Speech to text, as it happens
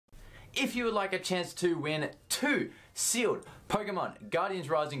if you would like a chance to win 2 sealed Pokemon Guardians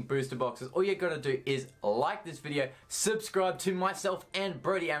Rising booster boxes, all you gotta do is like this video, subscribe to myself and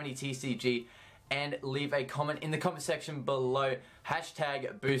Brody Amity TCG, and leave a comment in the comment section below,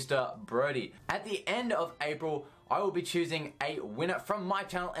 #BoosterBrody. At the end of April, I will be choosing a winner from my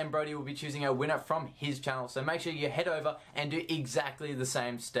channel and Brody will be choosing a winner from his channel, so make sure you head over and do exactly the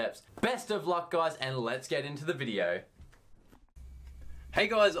same steps. Best of luck guys, and let's get into the video. Hey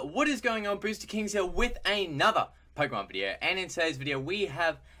guys, what is going on? BoosterKings here with another Pokemon video, and in today's video we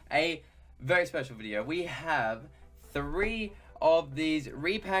have a very special video. We have 3 of these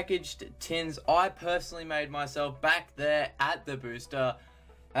repackaged tins I personally made myself back there at the booster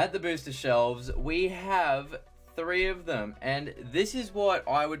shelves. We have 3 of them, and this is what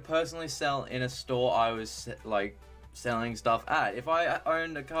I would personally sell in a store I was like selling stuff at. If I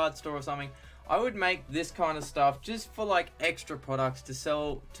owned a card store or something, I would make this kind of stuff just for like extra products to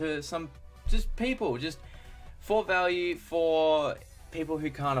sell to some people, just for value, for people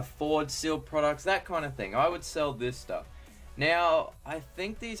who can't afford sealed products, that kind of thing. I would sell this stuff. Now, I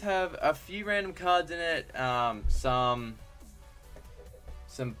think these have a few random cards in it, some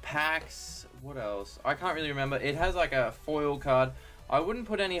packs, what else? I can't really remember. It has like a foil card. I wouldn't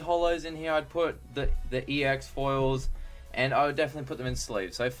put any holos in here. I'd put the EX foils, and I would definitely put them in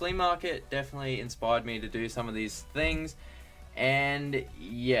sleeves. So Flea Market definitely inspired me to do some of these things. And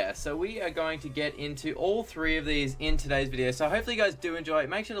yeah, so we are going to get into all 3 of these in today's video. So hopefully you guys do enjoy it.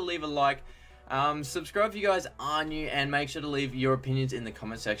 Make sure to leave a like. Subscribe if you guys are new, and make sure to leave your opinions in the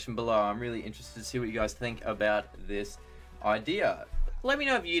comment section below. I'm really interested to see what you guys think about this idea. Let me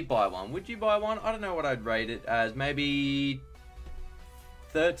know if you'd buy one. Would you buy one? I don't know what I'd rate it as. Maybe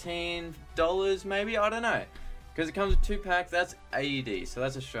 $13 maybe? I don't know. Because it comes with 2 packs. That's AUD, so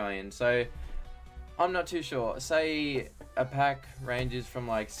that's Australian. So I'm not too sure. Say a pack ranges from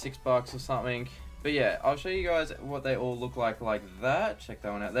like $6 or something. But yeah, I'll show you guys what they all look like that. Check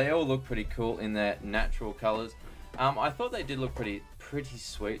that one out. They all look pretty cool in their natural colors. I thought they did look pretty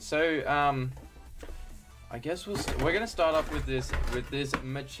sweet. So I guess we're gonna start off with this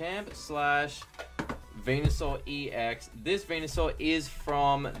Machamp / Venusaur EX. This Venusaur is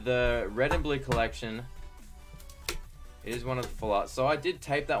from the Red and Blue collection. It is one of the full arts. So I did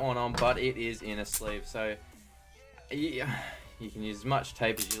tape that one on, but it is in a sleeve. So yeah, you can use as much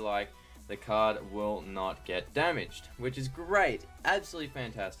tape as you like. The card will not get damaged, which is great, absolutely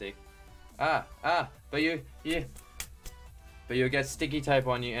fantastic. But you'll get sticky tape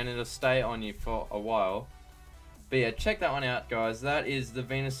on you, and it'll stay on you for a while. But yeah, check that one out, guys. That is the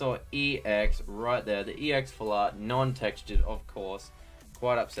Venusaur EX right there. The EX full art, non-textured, of course.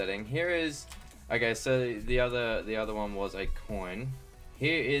 Quite upsetting. Here is, okay, so the other one was a coin.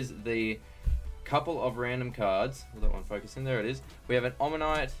 Here is the couple of random cards. Will that one focus in? There it is. We have an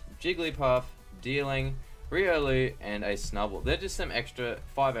Omanyte, Jigglypuff, Dealing, Riolu, and a Snubble. They're just some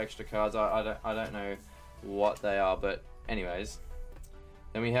 5 extra cards. I don't know what they are, but anyways.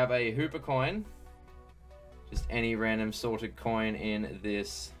 Then we have a Hooper coin. Just any random sorted coin in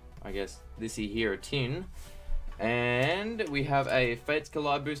this, I guess, thisy here, a tin. And we have a Fates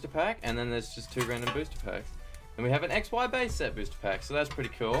Collide booster pack, and then there's just 2 random booster packs. And we have an XY base set booster pack, so that's pretty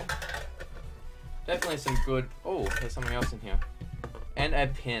cool. Definitely some good... Oh, there's something else in here. And a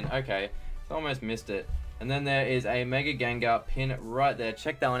pin. Okay, so I almost missed it. And then there is a Mega Gengar pin right there.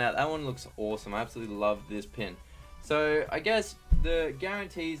 Check that one out. That one looks awesome. I absolutely love this pin. So I guess the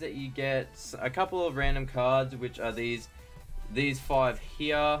guarantees that you get a couple of random cards, which are these 5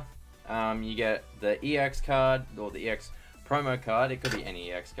 here. You get the EX card, or the EX promo card. It could be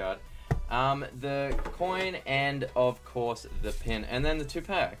any EX card. The coin, and of course the pin. And then the 2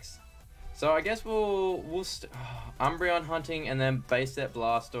 packs. So I guess we'll Umbreon hunting, and then base set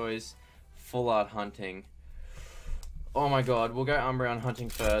Blastoise full art hunting. Oh my god, we'll go Umbreon hunting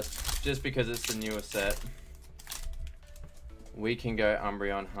first, just because it's the newer set. We can go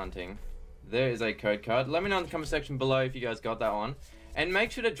Umbreon hunting. There is a code card. Let me know in the comment section below if you guys got that one. And make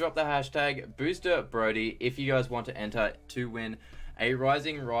sure to drop the hashtag BoosterBrody if you guys want to enter to win a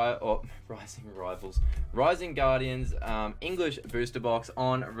Rising Guardians English booster box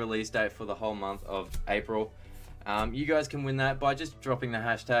on release date for the whole month of April. You guys can win that by just dropping the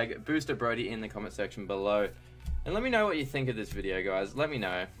hashtag BoosterBrody in the comment section below. And let me know what you think of this video, guys. Let me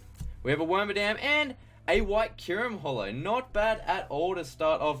know. We have a Wormadam and a White Kyurem holo. Not bad at all to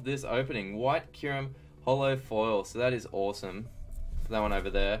start off this opening. White Kyurem holo foil. So that is awesome. Put that one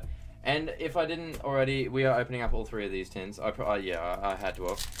over there. And if I didn't already, we are opening up all 3 of these tins. Yeah, I had to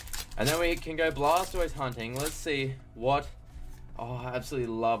have. And then we can go Blastoise hunting. Let's see what... Oh, I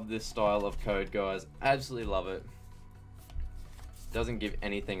absolutely love this style of code, guys. Absolutely love it. Doesn't give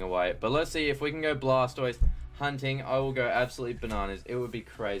anything away. But let's see if we can go Blastoise hunting. I will go absolutely bananas. It would be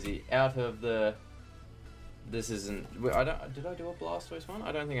crazy. Out of the... This isn't... Did I do a Blastoise one?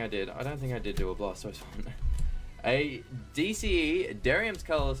 I don't think I did. I don't think I did do a Blastoise one. A DCE, Darium's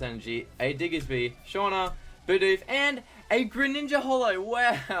Colorless Energy, a Diggersby, Shauna, Bidoof, and a Greninja Holo.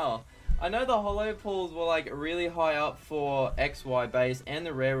 Wow! I know the Holo pulls were like really high up for XY base and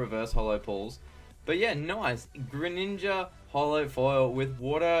the rare reverse Holo pulls. But yeah, nice. Greninja Holo foil with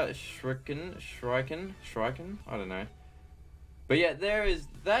Water Shrieken? I don't know. But yeah, there is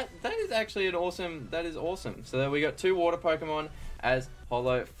that is actually an awesome, that is awesome. So there we got 2 water Pokemon as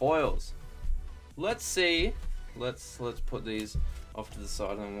Holo foils. Let's see. Let's put these off to the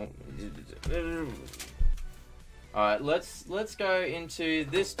side and alright, let's go into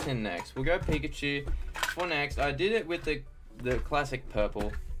this tin next. We'll go Pikachu for next. I did it with the classic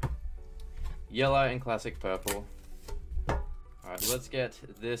purple. Yellow and classic purple. Alright, let's get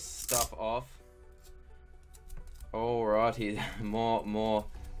this stuff off. Alrighty, more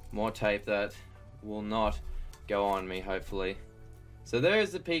tape that will not go on me, hopefully. So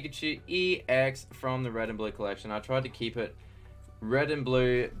there's the Pikachu EX from the Red and Blue collection. I tried to keep it Red and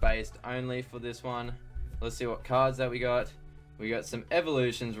Blue based only for this one. Let's see what cards that we got. We got some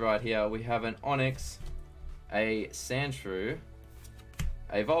evolutions right here. We have an Onix, a Sandshrew,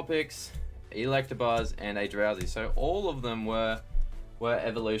 a Vulpix, Electabuzz, and a Drowsy. So all of them were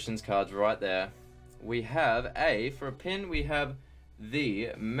evolutions cards right there. We have for a pin, we have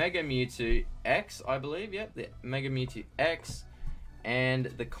the Mega Mewtwo X, I believe. Yep, the Mega Mewtwo X. And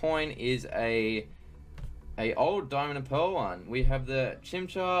the coin is a old Diamond and Pearl one. We have the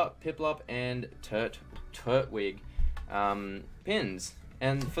Chimchar, Piplup, and Turtwig pins.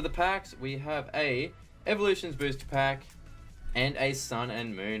 And for the packs, we have a Evolutions booster pack and a Sun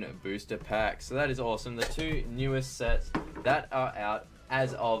and Moon booster pack. So that is awesome. The 2 newest sets that are out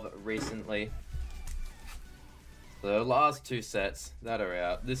as of recently. The last 2 sets that are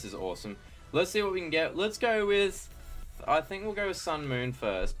out. This is awesome. Let's see what we can get. Let's go with... I think we'll go with Sun Moon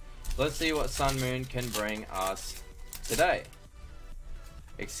first. Let's see what Sun Moon can bring us today.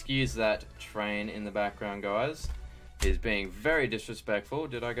 Excuse that train in the background, guys. He's being very disrespectful.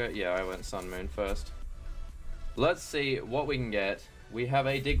 Did I go? Yeah, I went Sun Moon first. Let's see what we can get. We have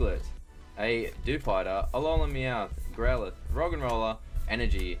a Diglett, a Dewpider, a Alola Meowth, Growlithe, Roggenrola,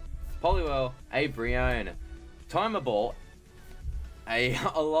 Energy, Poliwhirl, a Brionne, Timer Ball, a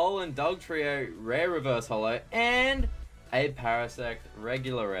Alolan Dugtrio Rare Reverse Holo, and a Parasect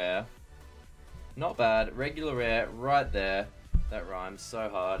Regular Rare. Not bad. Regular Rare right there. That rhymes so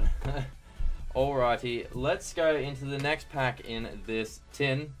hard. Alrighty, let's go into the next pack in this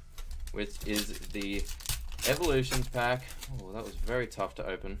tin, which is the Evolutions pack. Oh, that was very tough to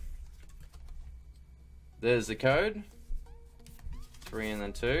open. There's the code. 3 and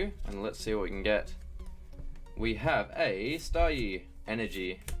then 2. And let's see what we can get. We have a Staryu,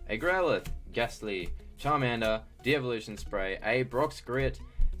 Energy, a Growlithe, Ghastly, Charmander, De-Evolution Spray, a Brock's Grit,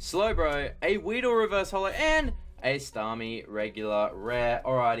 Slowbro, a Weedle Reverse Holo, and a Starmie Regular Rare.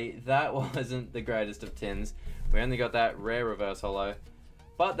 Alrighty, that wasn't the greatest of tins. We only got that Rare Reverse Holo.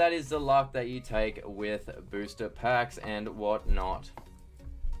 But that is the luck that you take with booster packs and whatnot.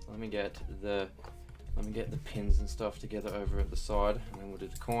 Let me get the pins and stuff together over at the side, and then we'll do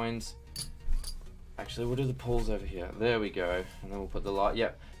the coins. Actually, we'll do the pulls over here. There we go. And then we'll put the light.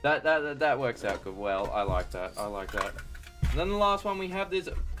 Yep, that works out good. Well, I like that. I like that. And then the last one, we have this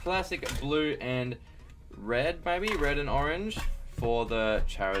classic blue and red, maybe? Red and orange for the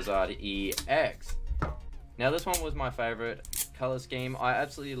Charizard EX. Now, this one was my favorite color scheme. I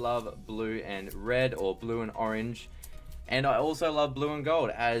absolutely love blue and red, or blue and orange. And I also love blue and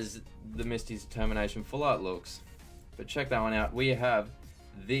gold, as the Misty's Determination Full Art looks. But check that one out. We have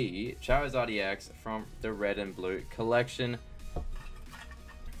the Charizard EX from the Red and Blue collection.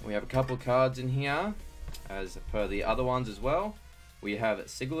 We have a couple cards in here, as per the other ones as well. We have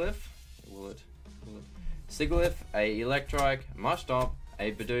Sigilyph, Sigilyph, a Electrike, Mushtomp,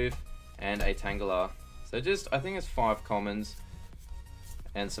 a Bidoof, and a Tangela. So just, I think it's 5 commons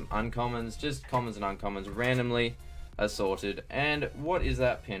and some uncommons, just commons and uncommons randomly assorted. And what is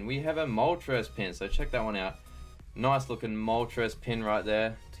that pin? We have a Moltres pin, so check that one out. Nice looking Moltres pin right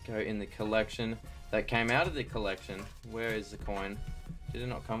there to go in the collection. That came out of the collection. Where is the coin? Did it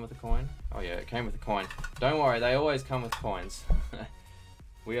not come with a coin? Oh yeah, it came with a coin. Don't worry, they always come with coins.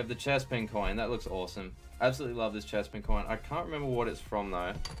 We have the Chespin coin. That looks awesome. Absolutely love this Chespin coin. I can't remember what it's from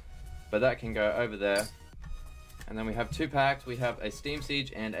though, but that can go over there. And then we have 2 packs. We have a Steam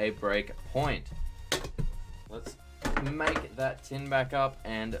Siege and a Break Point. Let's make that tin back up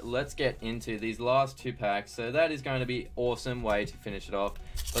and let's get into these last 2 packs. So that is going to be awesome way to finish it off.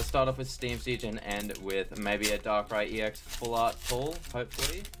 Let's start off with Steam Siege and end with maybe a Darkrai EX Full Art pull,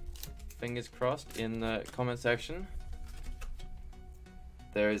 hopefully. Fingers crossed in the comment section.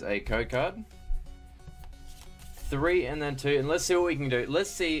 There is a code card. 3 and then 2, and let's see what we can do. Let's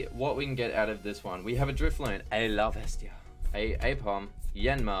see what we can get out of this one. We have a Drifloon, a Larvestia, a Apom,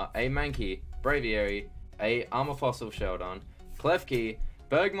 Yanma, a Mankey, Braviary, a Armor Fossil Sheldon, Klefki,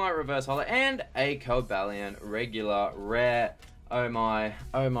 Bergmite Reverse Holo, and a Cobalion regular rare. Oh my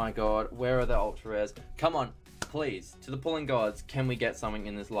god, where are the ultra rares? Come on, please, to the pulling gods, can we get something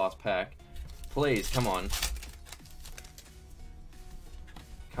in this last pack? Please, come on.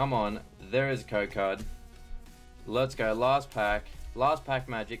 Come on, there is a code card. Let's go, last pack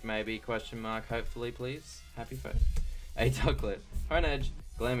magic maybe, question mark, hopefully please, happy face. A Ducklet, Honedge,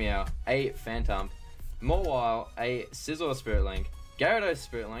 Glameow, a Phantump, Mawile, a Scizor Spirit Link, Gyarados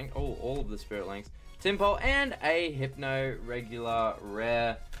Spirit Link, oh, all of the Spirit Links, Timpole, and a Hypno regular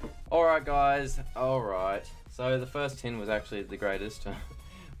rare. Alright guys, alright, so the first tin was actually the greatest.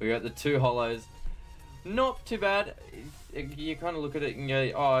 We got the 2 holos. Not too bad. You kind of look at it and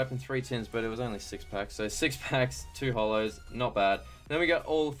go, oh, I opened 3 tins, but it was only 6 packs. So 6 packs, 2 holos, not bad. Then we got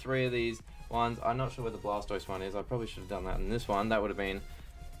all 3 of these ones. I'm not sure where the Blastoise one is. I probably should have done that in this one.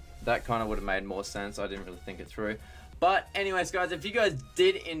 That kind of would have made more sense. I didn't really think it through. But anyways, guys, if you guys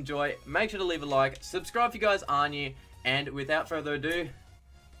did enjoy, make sure to leave a like. Subscribe if you guys are new. And without further ado,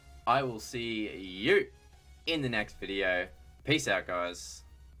 I will see you in the next video. Peace out, guys.